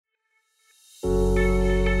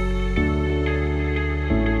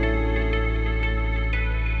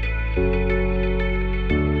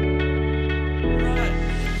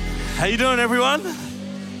you doing, everyone?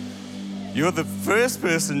 You're the first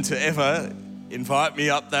person to ever invite me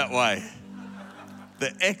up that way.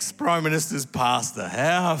 The ex-Prime Minister's pastor.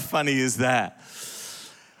 How funny is that?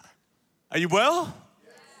 Are you well?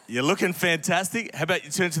 You're looking fantastic. How about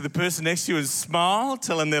you turn to the person next to you and smile,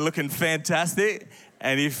 tell them they're looking fantastic.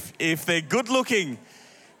 And if they're good looking,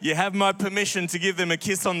 you have my permission to give them a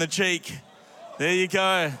kiss on the cheek. There you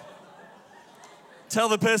go. Tell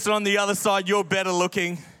the person on the other side you're better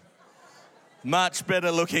looking. Much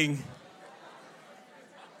better looking.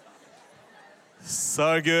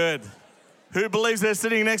 So good. Who believes they're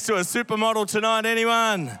sitting next to a supermodel tonight?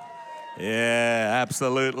 Anyone? Yeah,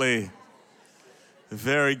 absolutely.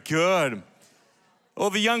 Very good.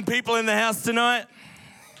 All the young people in the house tonight,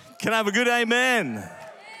 can I have a good amen?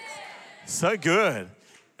 So good.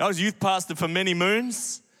 I was youth pastor for many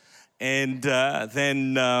moons and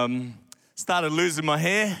then started losing my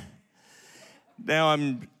hair. Now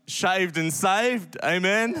I'm shaved and saved,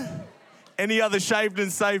 amen. Any other shaved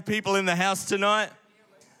and saved people in the house tonight?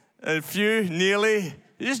 A few, nearly.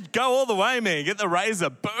 You just go all the way, man. Get the razor,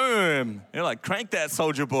 boom. You're like, crank that,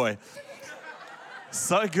 soldier boy.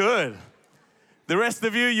 So good. The rest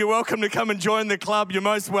of you, you're welcome to come and join the club. You're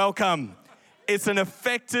most welcome. It's an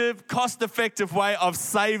effective, cost-effective way of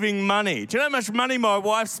saving money. Do you know how much money my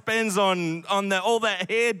wife spends on all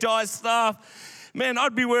that hair dye stuff? Man,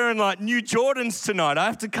 I'd be wearing like new Jordans tonight. I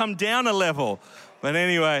have to come down a level. But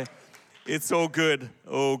anyway, it's all good,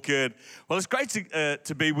 all good. Well, it's great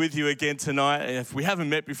to be with you again tonight. If we haven't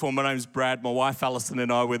met before, my name's Brad. My wife, Alison,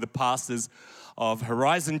 and I, we're the pastors of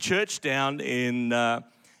Horizon Church down in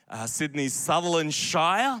Sydney's Sutherland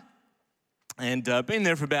Shire. And been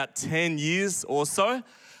there for about 10 years or so.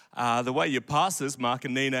 The way your pastors, Mark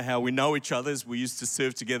and Nina, how we know each other is we used to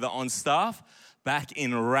serve together on staff back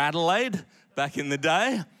in Radelaide, back in the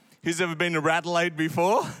day. Who's ever been to Radelaide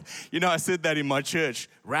before? You know, I said that in my church,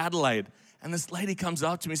 Radelaide. And this lady comes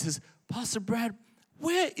up to me and says, Pastor Brad,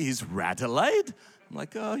 where is Radelaide? I'm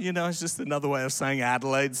like, oh, you know, it's just another way of saying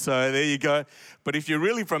Adelaide, so there you go. But if you're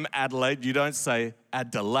really from Adelaide, you don't say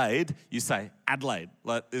Adelaide, you say Adelaide.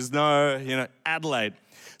 Like, there's no, Adelaide.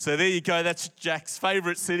 So there you go, that's Jack's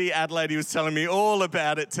favourite city, Adelaide. He was telling me all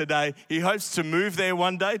about it today. He hopes to move there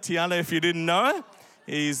one day, Tiana, if you didn't know.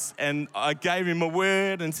 And I gave him a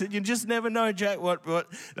word and said, you just never know, Jack, what.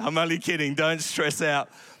 I'm only kidding, don't stress out.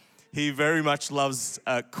 He very much loves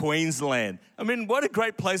Queensland. I mean, what a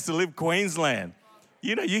great place to live, Queensland.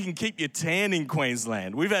 You know, you can keep your tan in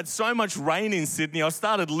Queensland. We've had so much rain in Sydney, I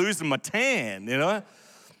started losing my tan,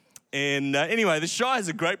 And anyway, the Shire is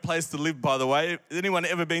a great place to live, by the way. Anyone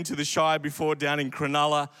ever been to the Shire before, down in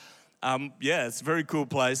Cronulla? Yeah, it's a very cool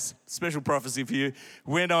place. Special prophecy for you.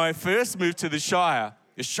 When I first moved to the Shire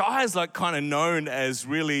is like kind of known as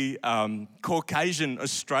really Caucasian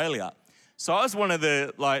Australia. So I was one of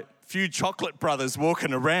the like few chocolate brothers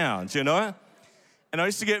walking around, And I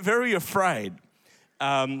used to get very afraid.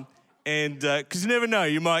 And because you never know,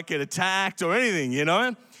 you might get attacked or anything,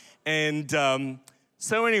 And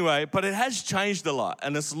so anyway, but it has changed a lot.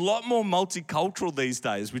 And it's a lot more multicultural these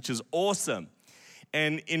days, which is awesome.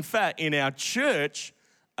 And in fact, in our church,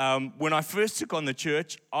 when I first took on the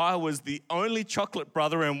church, I was the only chocolate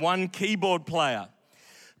brother and one keyboard player.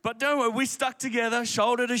 But don't worry, we stuck together,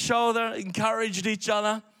 shoulder to shoulder, encouraged each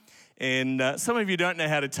other. And some of you don't know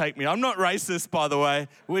how to take me. I'm not racist, by the way.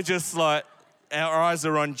 We're just like, our eyes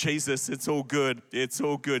are on Jesus. It's all good. It's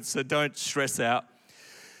all good. So don't stress out.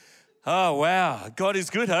 Oh, wow. God is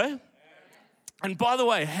good, huh? And by the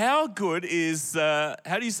way, how good is, how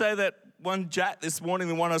do you say that one, Jack, this morning,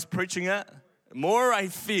 the one I was preaching at? Moray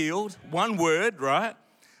Field, one word, right?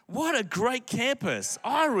 What a great campus.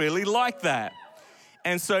 I really like that.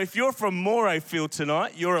 And so if you're from Moray Field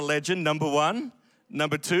tonight, you're a legend, number one.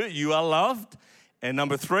 Number two, you are loved. And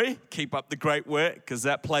number three, keep up the great work because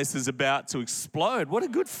that place is about to explode. What a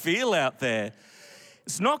good feel out there.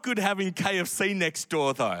 It's not good having KFC next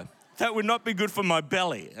door, though. That would not be good for my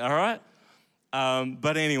belly, all right?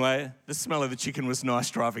 But anyway, the smell of the chicken was nice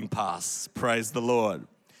driving past. Praise the Lord.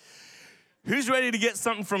 Who's ready to get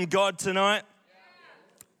something from God tonight?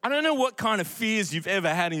 I don't know what kind of fears you've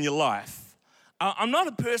ever had in your life. I'm not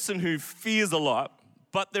a person who fears a lot,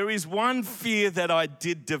 but there is one fear that I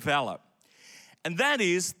did develop, and that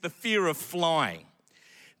is the fear of flying.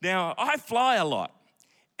 Now, I fly a lot,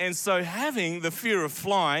 and so having the fear of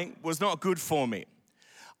flying was not good for me.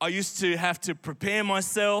 I used to have to prepare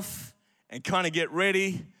myself and kind of get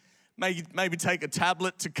ready, maybe take a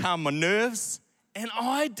tablet to calm my nerves. And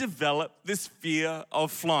I developed this fear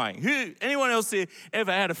of flying. Anyone else here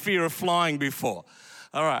ever had a fear of flying before?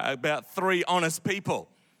 All right, about 3 honest people.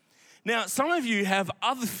 Now, some of you have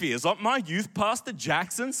other fears. Like my youth pastor,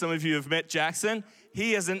 Jackson, some of you have met Jackson.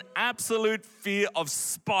 He has an absolute fear of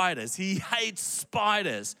spiders. He hates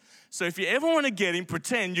spiders. So if you ever want to get him,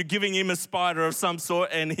 pretend you're giving him a spider of some sort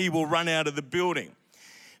and he will run out of the building.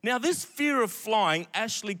 Now, this fear of flying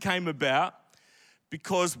actually came about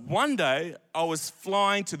because one day I was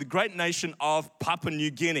flying to the great nation of Papua New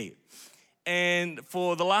Guinea. And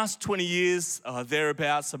for the last 20 years,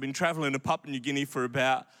 thereabouts, I've been traveling to Papua New Guinea for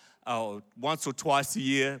about once or twice a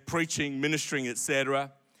year, preaching, ministering,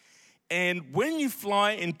 etc. And when you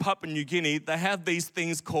fly in Papua New Guinea, they have these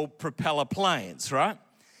things called propeller planes, right?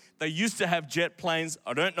 They used to have jet planes.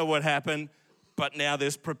 I don't know what happened, but now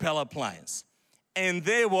there's propeller planes. And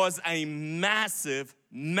there was a massive,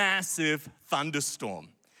 massive thunderstorm.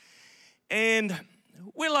 And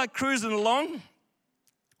we're like cruising along.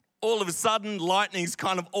 All of a sudden, lightning's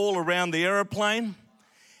kind of all around the airplane.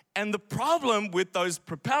 And the problem with those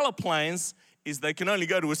propeller planes is they can only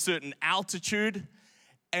go to a certain altitude.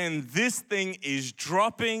 And this thing is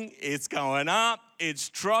dropping, it's going up, it's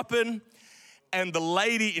dropping. And the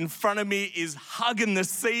lady in front of me is hugging the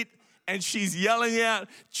seat and she's yelling out,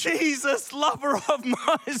 "Jesus, lover of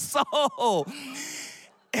my soul."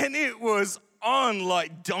 And it was on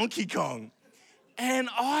like Donkey Kong. And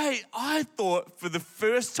I thought for the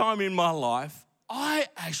first time in my life, I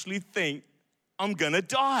actually think I'm gonna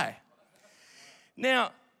die.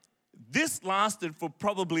 Now, this lasted for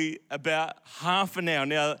probably about half an hour.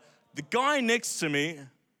 Now, the guy next to me,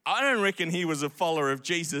 I don't reckon he was a follower of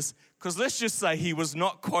Jesus, because let's just say he was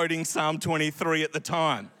not quoting Psalm 23 at the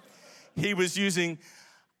time. He was using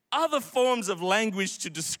other forms of language to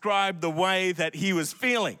describe the way that he was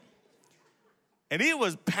feeling. And it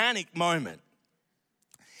was a panic moment.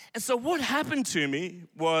 And so what happened to me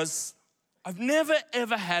was I've never,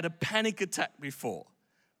 ever had a panic attack before.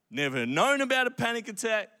 Never known about a panic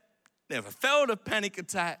attack, never felt a panic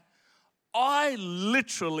attack. I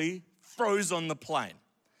literally froze on the plane.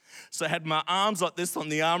 So I had my arms like this on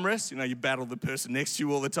the armrest. You know, you battle the person next to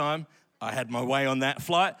you all the time. I had my way on that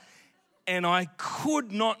flight. And I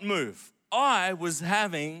could not move. I was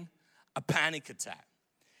having a panic attack.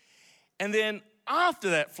 And then after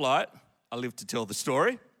that flight, I live to tell the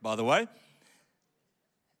story, by the way.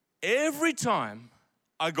 Every time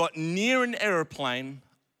I got near an airplane,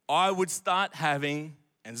 I would start having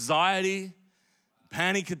anxiety,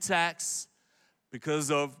 panic attacks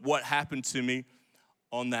because of what happened to me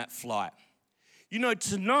on that flight. You know,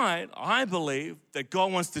 tonight, I believe that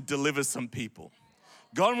God wants to deliver some people.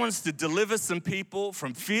 God wants to deliver some people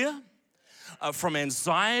from fear, from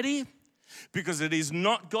anxiety, because it is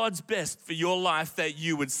not God's best for your life that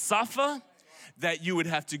you would suffer, that you would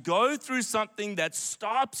have to go through something that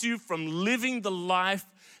stops you from living the life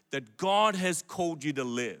that God has called you to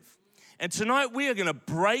live. And tonight we are going to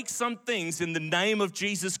break some things in the name of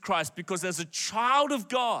Jesus Christ, because as a child of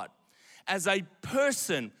God, as a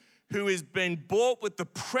person who has been bought with the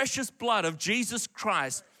precious blood of Jesus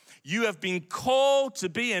Christ, you have been called to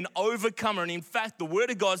be an overcomer. And in fact, the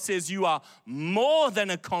Word of God says you are more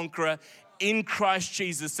than a conqueror in Christ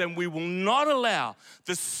Jesus. And we will not allow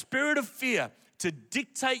the spirit of fear to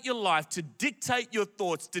dictate your life, to dictate your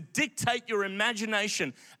thoughts, to dictate your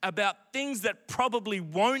imagination about things that probably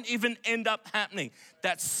won't even end up happening.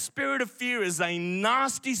 That spirit of fear is a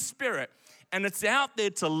nasty spirit, and it's out there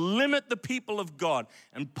to limit the people of God.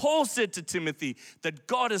 And Paul said to Timothy that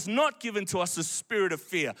God has not given to us a spirit of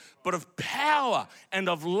fear, but of power and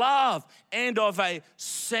of love and of a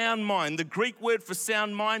sound mind. The Greek word for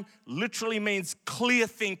sound mind literally means clear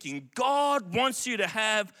thinking. God wants you to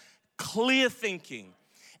have clear thinking.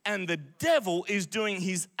 And the devil is doing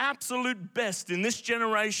his absolute best in this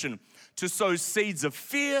generation to sow seeds of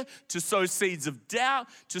fear, to sow seeds of doubt,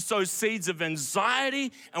 to sow seeds of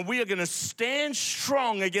anxiety. And we are going to stand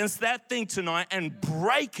strong against that thing tonight and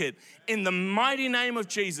break it in the mighty name of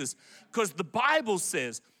Jesus. Because the Bible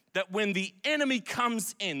says that when the enemy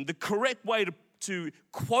comes in, the correct way to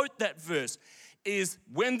quote that verse is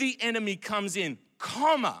when the enemy comes in,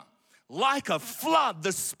 comma, like a flood,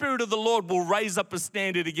 the Spirit of the Lord will raise up a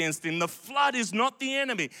standard against him. The flood is not the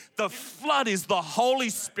enemy. The flood is the Holy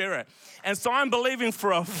Spirit. And so I'm believing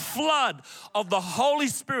for a flood of the Holy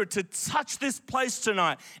Spirit to touch this place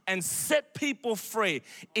tonight and set people free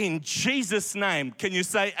in Jesus' name. Can you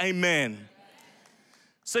say amen?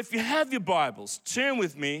 So if you have your Bibles, turn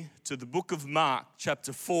with me to the book of Mark,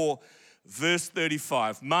 chapter 4, verse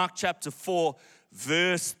 35. Mark chapter 4,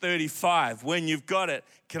 verse 35. When you've got it,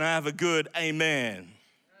 can I have a good amen?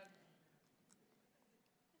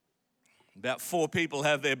 About 4 people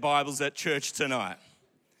have their Bibles at church tonight.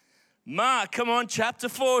 Mark, come on, chapter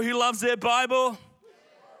 4. Who loves their Bible?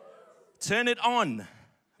 Turn it on.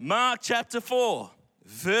 Mark chapter 4,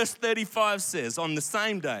 verse 35 says, on the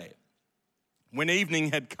same day, when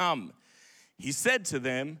evening had come, he said to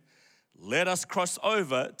them, let us cross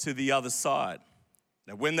over to the other side.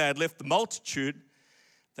 Now, when they had left the multitude,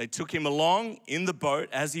 they took him along in the boat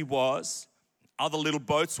as he was. Other little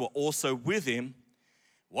boats were also with him.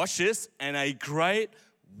 Watch this. And a great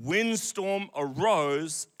windstorm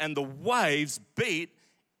arose, and the waves beat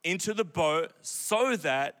into the boat so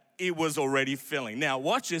that it was already filling. Now,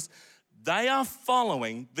 watch this. They are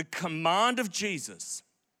following the command of Jesus.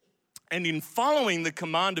 And in following the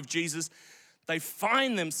command of Jesus, they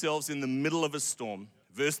find themselves in the middle of a storm.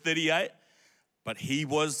 Verse 38, but he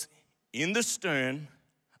was in the stern,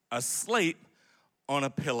 asleep on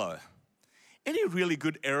a pillow. Any really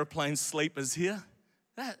good airplane sleepers here?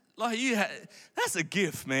 That's a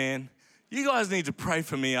gift, man. You guys need to pray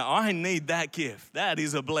for me. I need that gift. That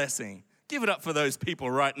is a blessing. Give it up for those people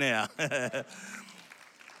right now.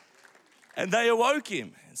 And they awoke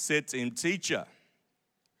him and said to him, teacher,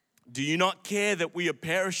 do you not care that we are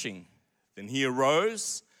perishing? Then he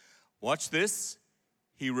arose, watch this,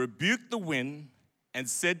 he rebuked the wind and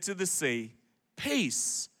said to the sea,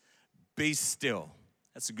 peace, be still.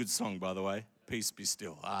 That's a good song, by the way. Peace, be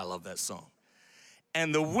still. I love that song.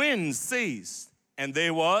 And the wind ceased, and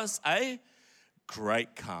there was a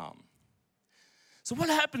great calm. So what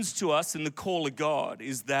happens to us in the call of God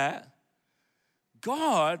is that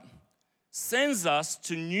God sends us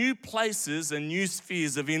to new places and new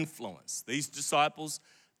spheres of influence. These disciples,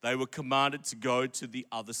 they were commanded to go to the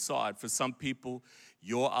other side. For some people,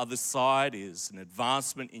 your other side is an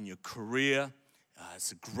advancement in your career.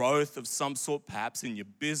 It's a growth of some sort, perhaps in your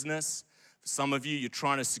business. For some of you, you're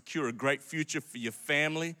trying to secure a great future for your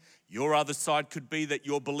family. Your other side could be that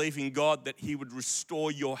you're believing God that He would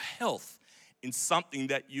restore your health in something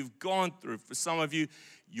that you've gone through. For some of you,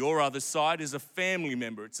 your other side is a family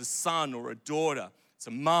member. It's a son or a daughter. It's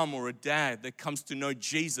a mom or a dad that comes to know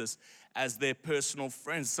Jesus as their personal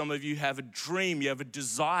friend. Some of you have a dream, you have a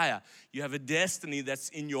desire, you have a destiny that's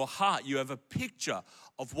in your heart. You have a picture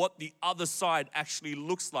of what the other side actually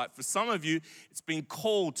looks like. For some of you, it's been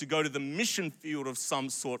called to go to the mission field of some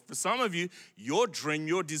sort. For some of you, your dream,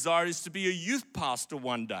 your desire is to be a youth pastor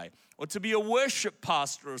one day or to be a worship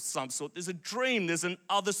pastor of some sort. There's a dream, there's an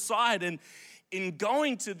other side. And in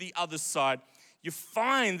going to the other side, you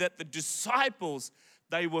find that the disciples,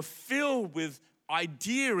 they were filled with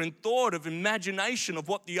idea and thought of imagination of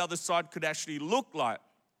what the other side could actually look like.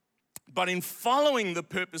 But in following the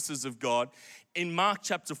purposes of God, in Mark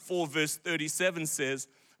chapter 4, verse 37 says,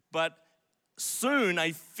 but soon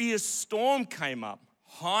a fierce storm came up.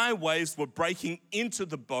 High waves were breaking into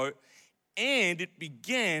the boat, and it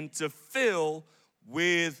began to fill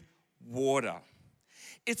with water.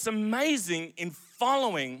 It's amazing in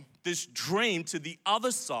following this dream to the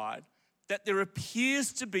other side that there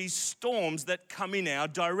appears to be storms that come in our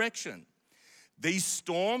direction. These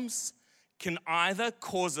storms can either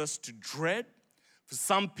cause us to dread. For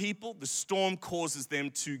some people, the storm causes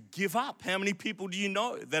them to give up. How many people do you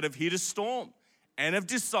know that have hit a storm and have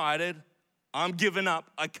decided, I'm giving up,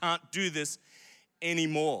 I can't do this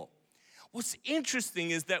anymore? What's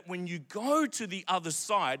interesting is that when you go to the other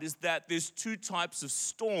side is that there's two types of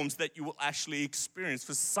storms that you will actually experience.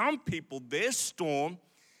 For some people, their storm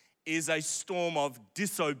is a storm of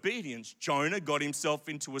disobedience. Jonah got himself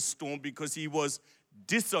into a storm because he was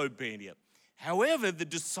disobedient. However, the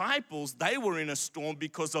disciples, they were in a storm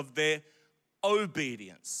because of their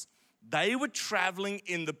obedience. They were traveling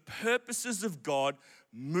in the purposes of God,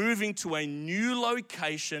 moving to a new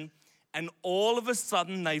location, and all of a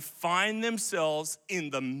sudden they find themselves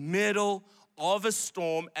in the middle of a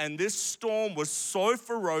storm, and this storm was so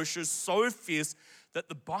ferocious, so fierce, that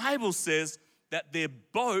the Bible says that their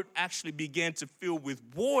boat actually began to fill with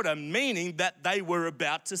water, meaning that they were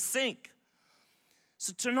about to sink.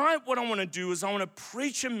 So tonight what I want to do is I want to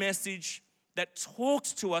preach a message that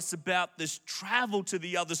talks to us about this travel to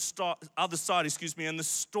the other side, and the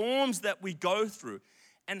storms that we go through,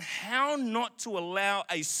 and how not to allow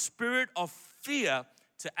a spirit of fear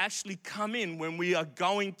to actually come in when we are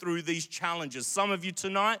going through these challenges. Some of you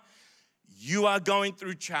tonight, you are going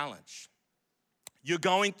through challenge. You're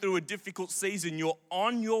going through a difficult season. You're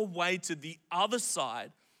on your way to the other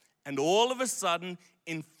side, and all of a sudden,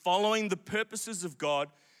 in following the purposes of God,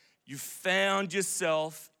 you found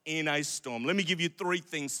yourself in a storm. Let me give you three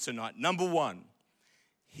things tonight. Number one,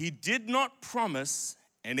 He did not promise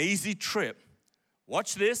an easy trip.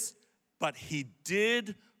 Watch this, but He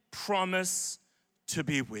did promise to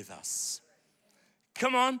be with us.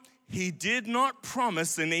 Come on, He did not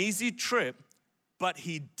promise an easy trip, but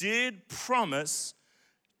He did promise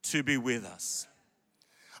to be with us.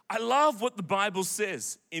 I love what the Bible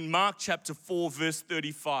says in Mark chapter 4, verse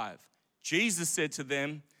 35. Jesus said to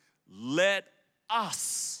them, let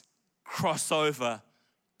us cross over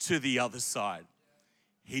to the other side.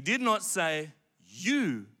 He did not say,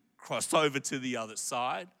 you cross over to the other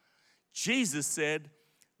side. Jesus said,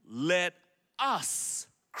 let us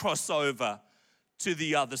cross over to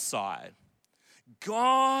the other side.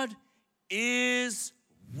 God is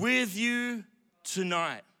with you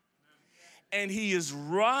tonight. And He is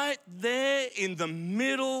right there in the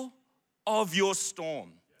middle of your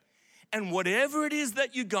storm. And whatever it is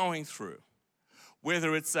that you're going through,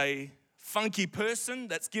 whether it's a funky person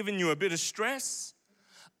that's giving you a bit of stress,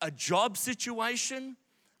 a job situation,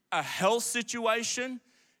 a health situation,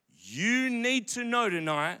 you need to know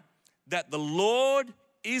tonight that the Lord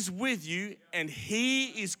is with you and He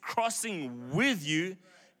is crossing with you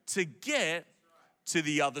to get to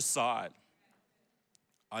the other side.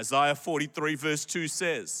 Isaiah 43 verse 2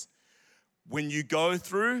 says, when you go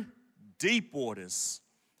through deep waters,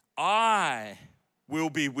 I will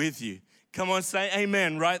be with you. Come on, say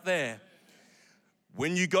amen right there.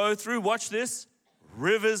 When you go through, watch this,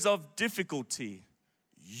 rivers of difficulty,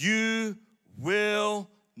 you will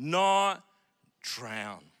not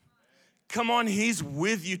drown. Come on, He's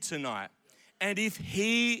with you tonight. And if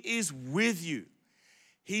He is with you,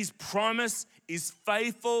 His promise is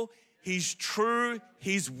faithful, He's true,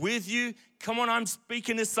 He's with you. Come on, I'm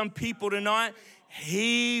speaking to some people tonight.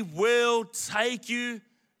 He will take you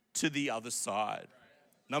to the other side.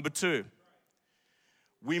 Number 2,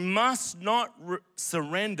 we must not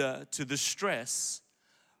surrender to the stress,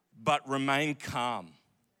 but remain calm.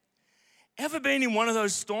 Ever been in one of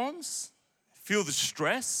those storms? Feel the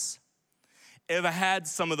stress? Ever had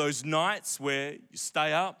some of those nights where you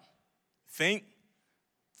stay up, think,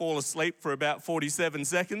 fall asleep for about 47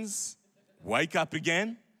 seconds, wake up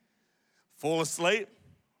again, fall asleep,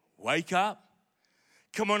 wake up?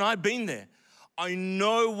 Come on, I've been there. I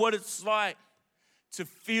know what it's like to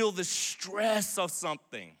feel the stress of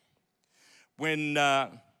something. When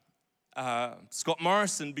Scott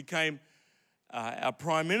Morrison became our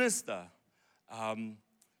Prime Minister,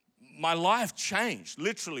 my life changed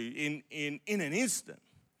literally in an instant.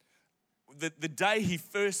 The day he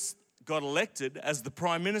first got elected as the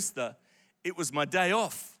Prime Minister, it was my day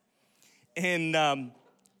off. And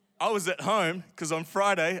I was at home because on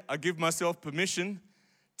Friday I give myself permission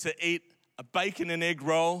to eat a bacon and egg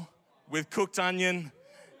roll with cooked onion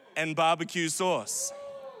and barbecue sauce.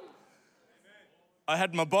 I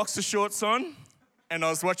had my boxer shorts on and I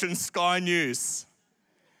was watching Sky News.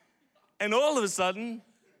 And all of a sudden,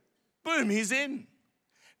 boom, he's in.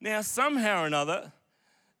 Now, somehow or another,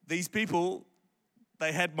 these people,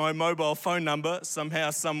 they had my mobile phone number somehow,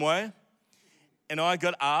 some way. And I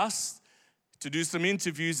got asked to do some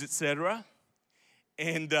interviews, etc.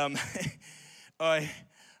 And I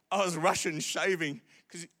was rushing shaving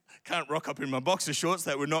because can't rock up in my boxer shorts.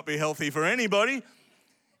 That would not be healthy for anybody.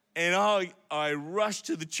 And I rushed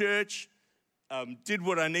to the church, did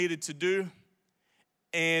what I needed to do.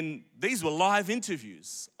 And these were live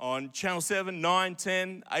interviews on Channel 7, 9,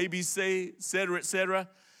 10, ABC, etc.,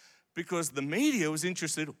 because the media was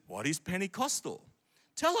interested, what is Pentecostal?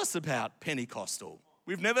 Tell us about Pentecostal.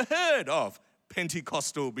 We've never heard of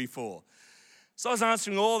Pentecostal before. So I was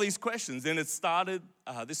answering all these questions. Then it started,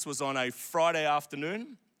 this was on a Friday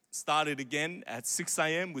afternoon, started again at 6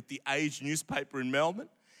 a.m. with the Age newspaper in Melbourne,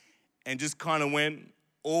 and just kind of went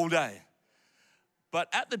all day. But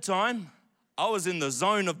at the time, I was in the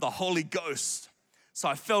zone of the Holy Ghost. So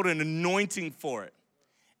I felt an anointing for it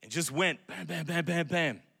and just went bam, bam, bam, bam,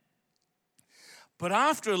 bam. But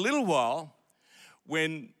after a little while,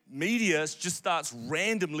 when media just starts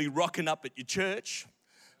randomly rocking up at your church,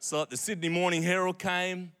 so like the Sydney Morning Herald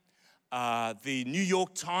came, the New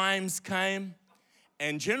York Times came,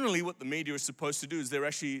 and generally what the media is supposed to do is they're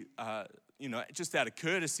actually, just out of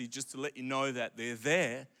courtesy, just to let you know that they're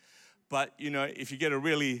there. But, if you get a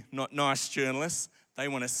really not nice journalist, they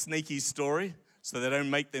want a sneaky story so they don't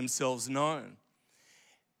make themselves known.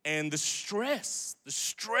 And the stress,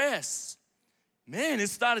 man, it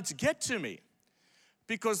started to get to me.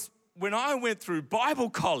 Because when I went through Bible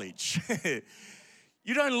college,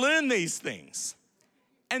 you don't learn these things.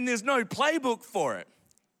 And there's no playbook for it.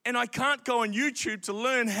 And I can't go on YouTube to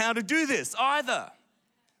learn how to do this either.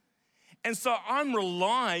 And so I'm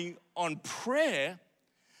relying on prayer,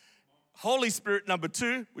 Holy Spirit number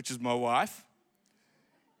 2, which is my wife,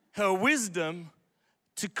 her wisdom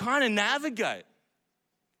to kind of navigate.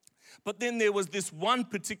 But then there was this one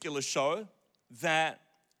particular show that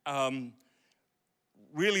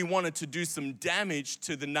really wanted to do some damage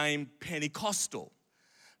to the name Pentecostal.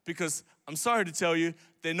 because I'm sorry to tell you,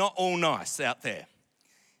 they're not all nice out there,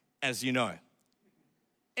 as you know.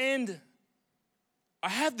 And I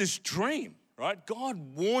have this dream, right?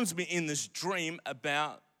 God warns me in this dream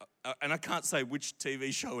about, and I can't say which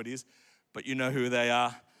TV show it is, but you know who they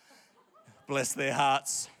are. Bless their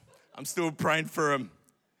hearts. I'm still praying for them.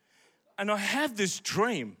 And I have this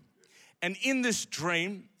dream. And in this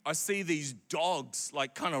dream, I see these dogs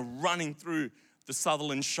like kind of running through the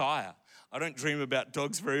Sutherland Shire. I don't dream about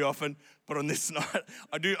dogs very often, but on this night,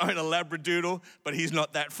 I do own a Labradoodle, but he's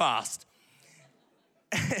not that fast.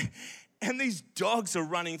 And these dogs are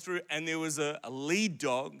running through, and there was a lead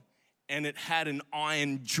dog, and it had an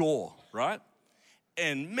iron jaw, right?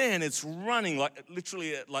 And man, it's running like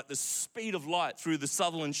literally at like the speed of light through the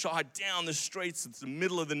Sutherland Shire, down the streets. It's the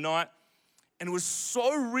middle of the night. And it was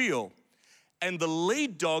so real. And the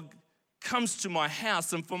lead dog comes to my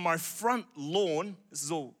house, and from my front lawn, this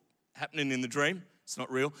is all happening in the dream, it's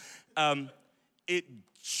not real, it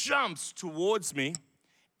jumps towards me,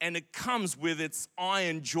 and it comes with its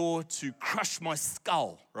iron jaw to crush my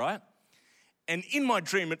skull, right? And in my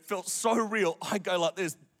dream, it felt so real, I go like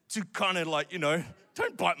this to kind of like,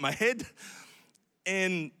 don't bite my head.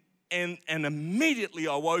 And immediately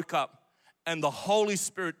I woke up, and the Holy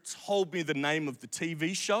Spirit told me the name of the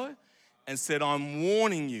TV show and said, I'm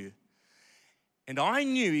warning you. And I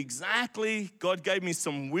knew exactly, God gave me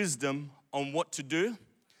some wisdom on what to do,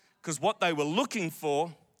 because what they were looking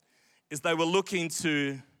for is they were looking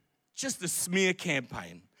to just a smear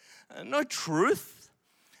campaign. No truth,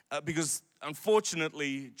 because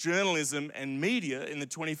unfortunately, journalism and media in the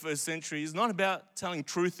 21st century is not about telling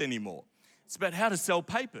truth anymore. It's about how to sell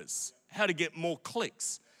papers, how to get more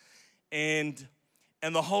clicks. And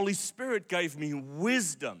the Holy Spirit gave me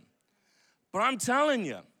wisdom. But I'm telling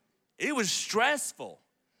you, it was stressful.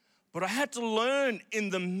 But I had to learn in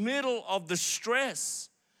the middle of the stress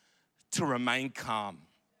to remain calm.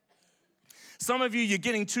 Some of you, you're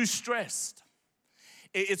getting too stressed.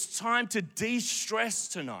 It's time to de-stress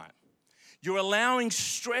tonight. You're allowing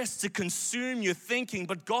stress to consume your thinking,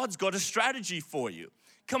 but God's got a strategy for you.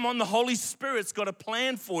 Come on, the Holy Spirit's got a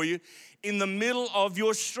plan for you in the middle of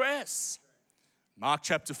your stress. Mark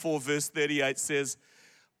chapter 4, verse 38 says,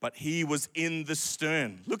 but he was in the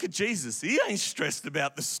stern. Look at Jesus. He ain't stressed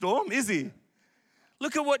about the storm, is he?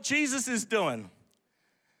 Look at what Jesus is doing.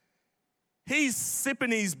 He's sipping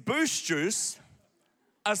his boost juice,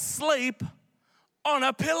 asleep on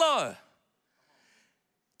a pillow.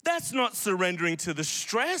 That's not surrendering to the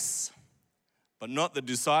stress, but not the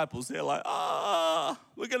disciples. They're like,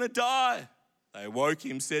 we're going to die. They woke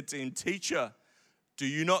him, said to him, teacher, do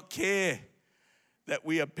you not care that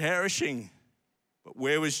we are perishing? But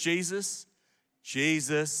where was Jesus?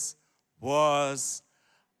 Jesus was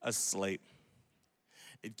asleep.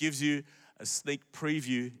 It gives you a sneak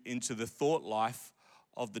preview into the thought life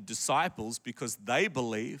of the disciples, because they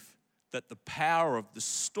believe that the power of the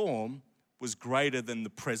storm was greater than the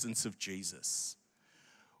presence of Jesus.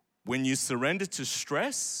 When you surrender to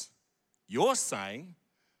stress, you're saying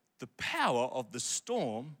the power of the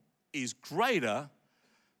storm is greater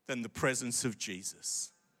than the presence of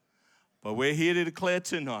Jesus. But we're here to declare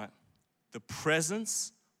tonight, the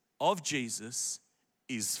presence of Jesus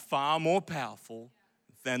is far more powerful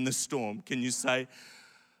than the storm. Can you say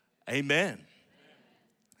amen?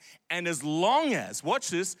 And as long as,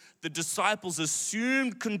 watch this, the disciples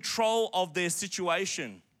assumed control of their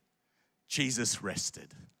situation, Jesus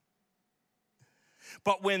rested.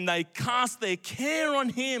 But when they cast their care on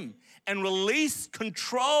him and released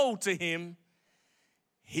control to him,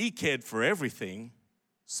 he cared for everything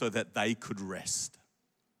so that they could rest.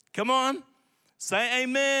 Come on, say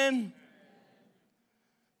amen.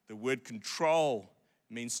 The word control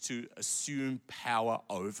means to assume power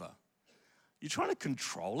over. You trying to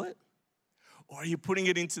control it? Or are you putting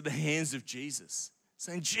it into the hands of Jesus?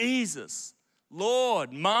 Saying, Jesus,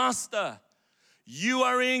 Lord, Master, you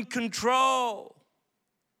are in control.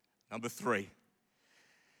 Number 3,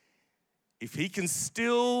 if he can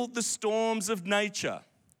still the storms of nature,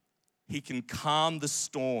 he can calm the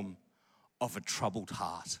storm of a troubled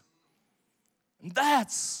heart. And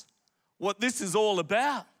that's what this is all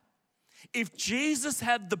about. If Jesus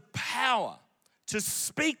had the power to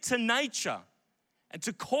speak to nature and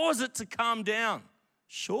to cause it to calm down,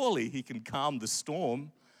 surely he can calm the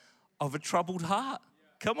storm of a troubled heart.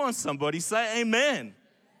 Come on, somebody, say amen.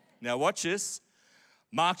 Now watch this.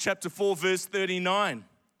 Mark chapter 4, verse 39.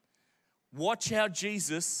 Watch how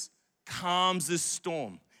Jesus calms this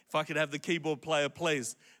storm. If I could have the keyboard player,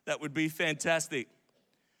 please, that would be fantastic.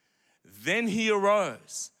 Then he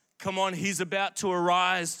arose. Come on, he's about to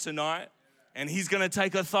arise tonight And he's going to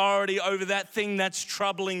take authority over that thing that's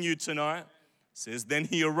troubling you tonight. It says, then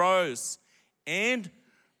he arose and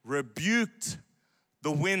rebuked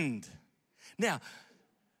the wind. Now,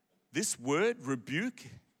 this word, rebuke,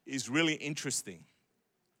 is really interesting.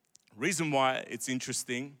 The reason why it's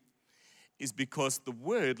interesting is because the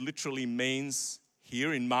word literally means,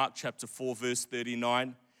 here in Mark chapter 4, verse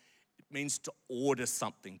 39, it means to order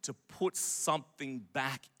something, to put something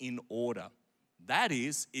back in order. That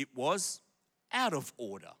is, it was out of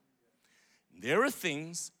order. There are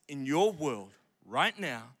things in your world right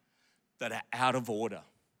now that are out of order.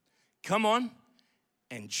 Come on,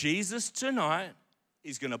 and Jesus tonight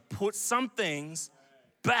is going to put some things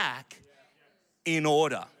back in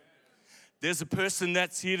order. There's a person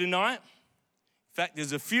that's here tonight. In fact,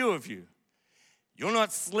 there's a few of you. You're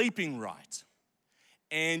not sleeping right,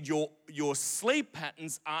 and your sleep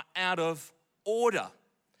patterns are out of order.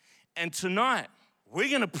 And tonight, we're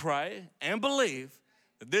going to pray and believe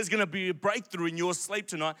that there's going to be a breakthrough in your sleep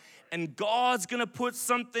tonight, and God's going to put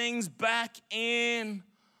some things back in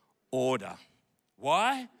order.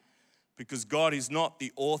 Why? Because God is not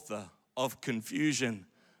the author of confusion,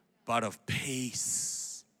 but of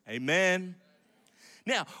peace. Amen.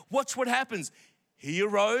 Now, watch what happens. He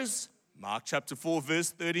arose, Mark chapter 4,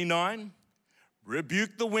 verse 39,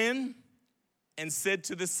 rebuked the wind and said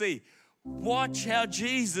to the sea. Watch how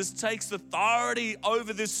Jesus takes authority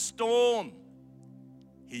over this storm.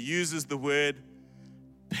 He uses the word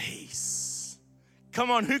peace.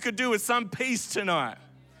 Come on, who could do with some peace tonight?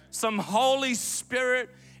 Some Holy Spirit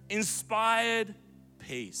inspired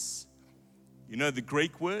peace. You know the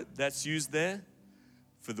Greek word that's used there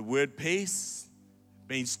for the word peace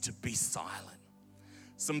means to be silent.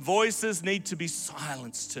 Some voices need to be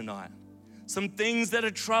silenced tonight. Some things that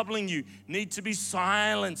are troubling you need to be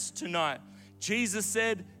silenced tonight. Jesus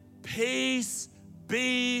said, peace,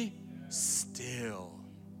 be still.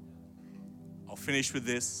 I'll finish with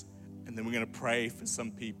this, and then we're going to pray for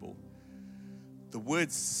some people. The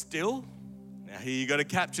word still, now here you got to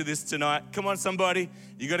capture this tonight. Come on, somebody.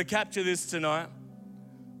 You got to capture this tonight.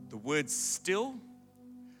 The word still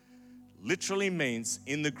literally means,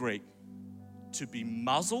 in the Greek, to be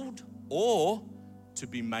muzzled or to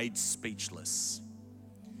be made speechless.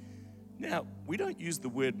 Now, we don't use the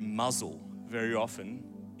word muzzle very often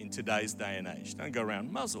in today's day and age. Don't go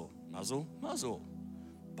around muzzle, muzzle, muzzle.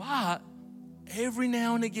 But every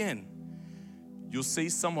now and again, you'll see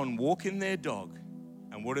someone walking their dog,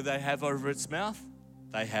 and what do they have over its mouth?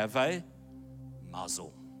 They have a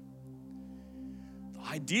muzzle. The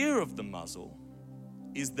idea of the muzzle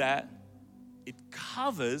is that it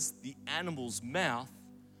covers the animal's mouth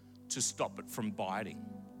to stop it from biting.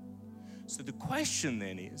 So the question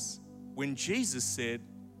then is, when Jesus said,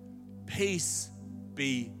 peace,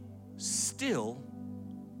 be still,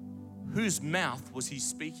 whose mouth was he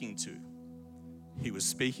speaking to? He was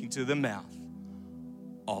speaking to the mouth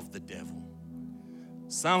of the devil.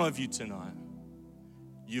 Some of you tonight,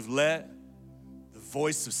 you've let the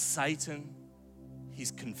voice of Satan,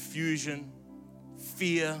 his confusion,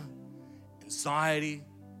 fear, anxiety,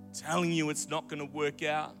 telling you it's not going to work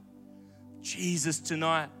out. Jesus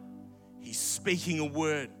tonight, he's speaking a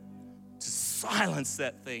word to silence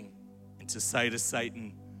that thing and to say to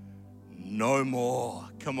Satan, no more.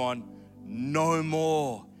 Come on, no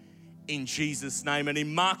more in Jesus' name. And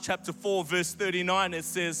in Mark chapter 4, verse 39, it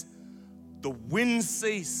says, the wind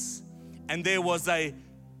ceased and there was a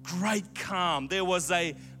great calm. There was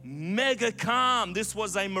a mega calm. This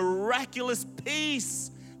was a miraculous peace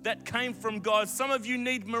that came from God. Some of you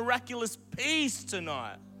need miraculous peace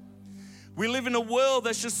tonight. We live in a world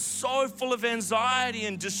that's just so full of anxiety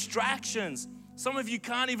and distractions. Some of you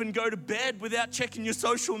can't even go to bed without checking your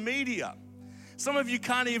social media. Some of you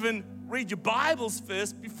can't even read your Bibles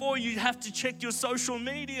first before you have to check your social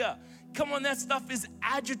media. Come on, that stuff is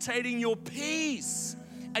agitating your peace.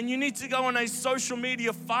 And you need to go on a social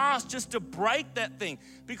media fast just to break that thing.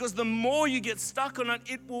 Because the more you get stuck on it,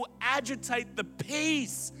 it will agitate the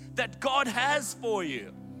peace that God has for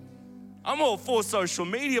you. I'm all for social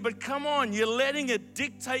media, but come on, you're letting it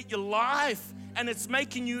dictate your life and it's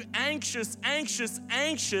making you anxious, anxious,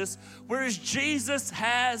 anxious, whereas Jesus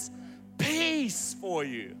has peace for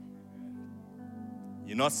you.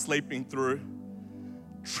 You're not sleeping through,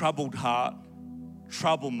 troubled heart,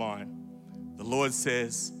 troubled mind. The Lord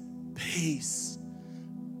says, peace,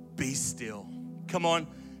 be still. Come on,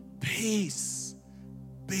 peace,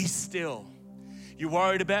 be still. You're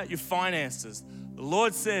worried about your finances. The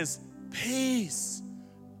Lord says, peace,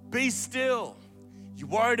 be still. You're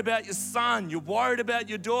worried about your son. You're worried about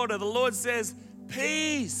your daughter. The Lord says,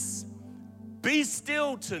 peace, be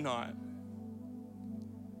still tonight.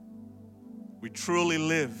 We truly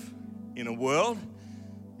live in a world,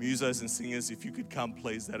 musos and singers, if you could come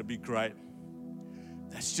please, that'd be great.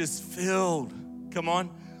 That's just filled, come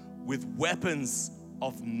on, with weapons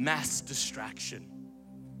of mass distraction.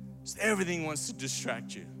 Just everything wants to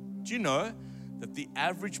distract you. Do you know that the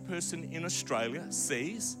average person in Australia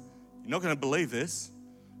sees, you're not going to believe this,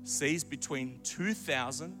 sees between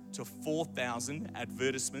 2,000 to 4,000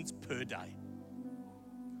 advertisements per day?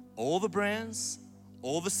 All the brands,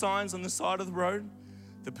 all the signs on the side of the road,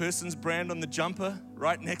 the person's brand on the jumper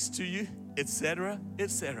right next to you, etc.,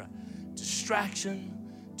 etc. Distraction,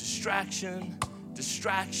 distraction,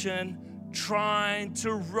 distraction, trying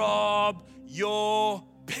to rob your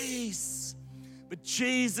peace. But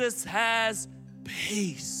Jesus has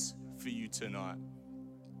peace for you tonight.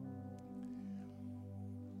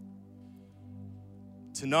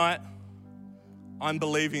 Tonight, I'm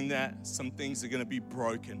believing that some things are going to be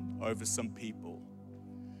broken over some people.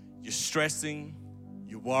 You're stressing,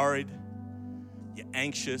 you're worried, you're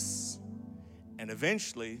anxious, and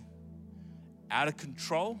eventually, out of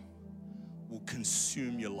control will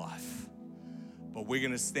consume your life. But we're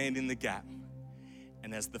going to stand in the gap.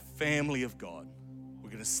 And as the family of God, we're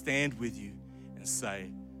going to stand with you and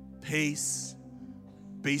say, peace,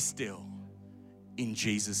 be still, in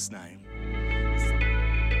Jesus' name.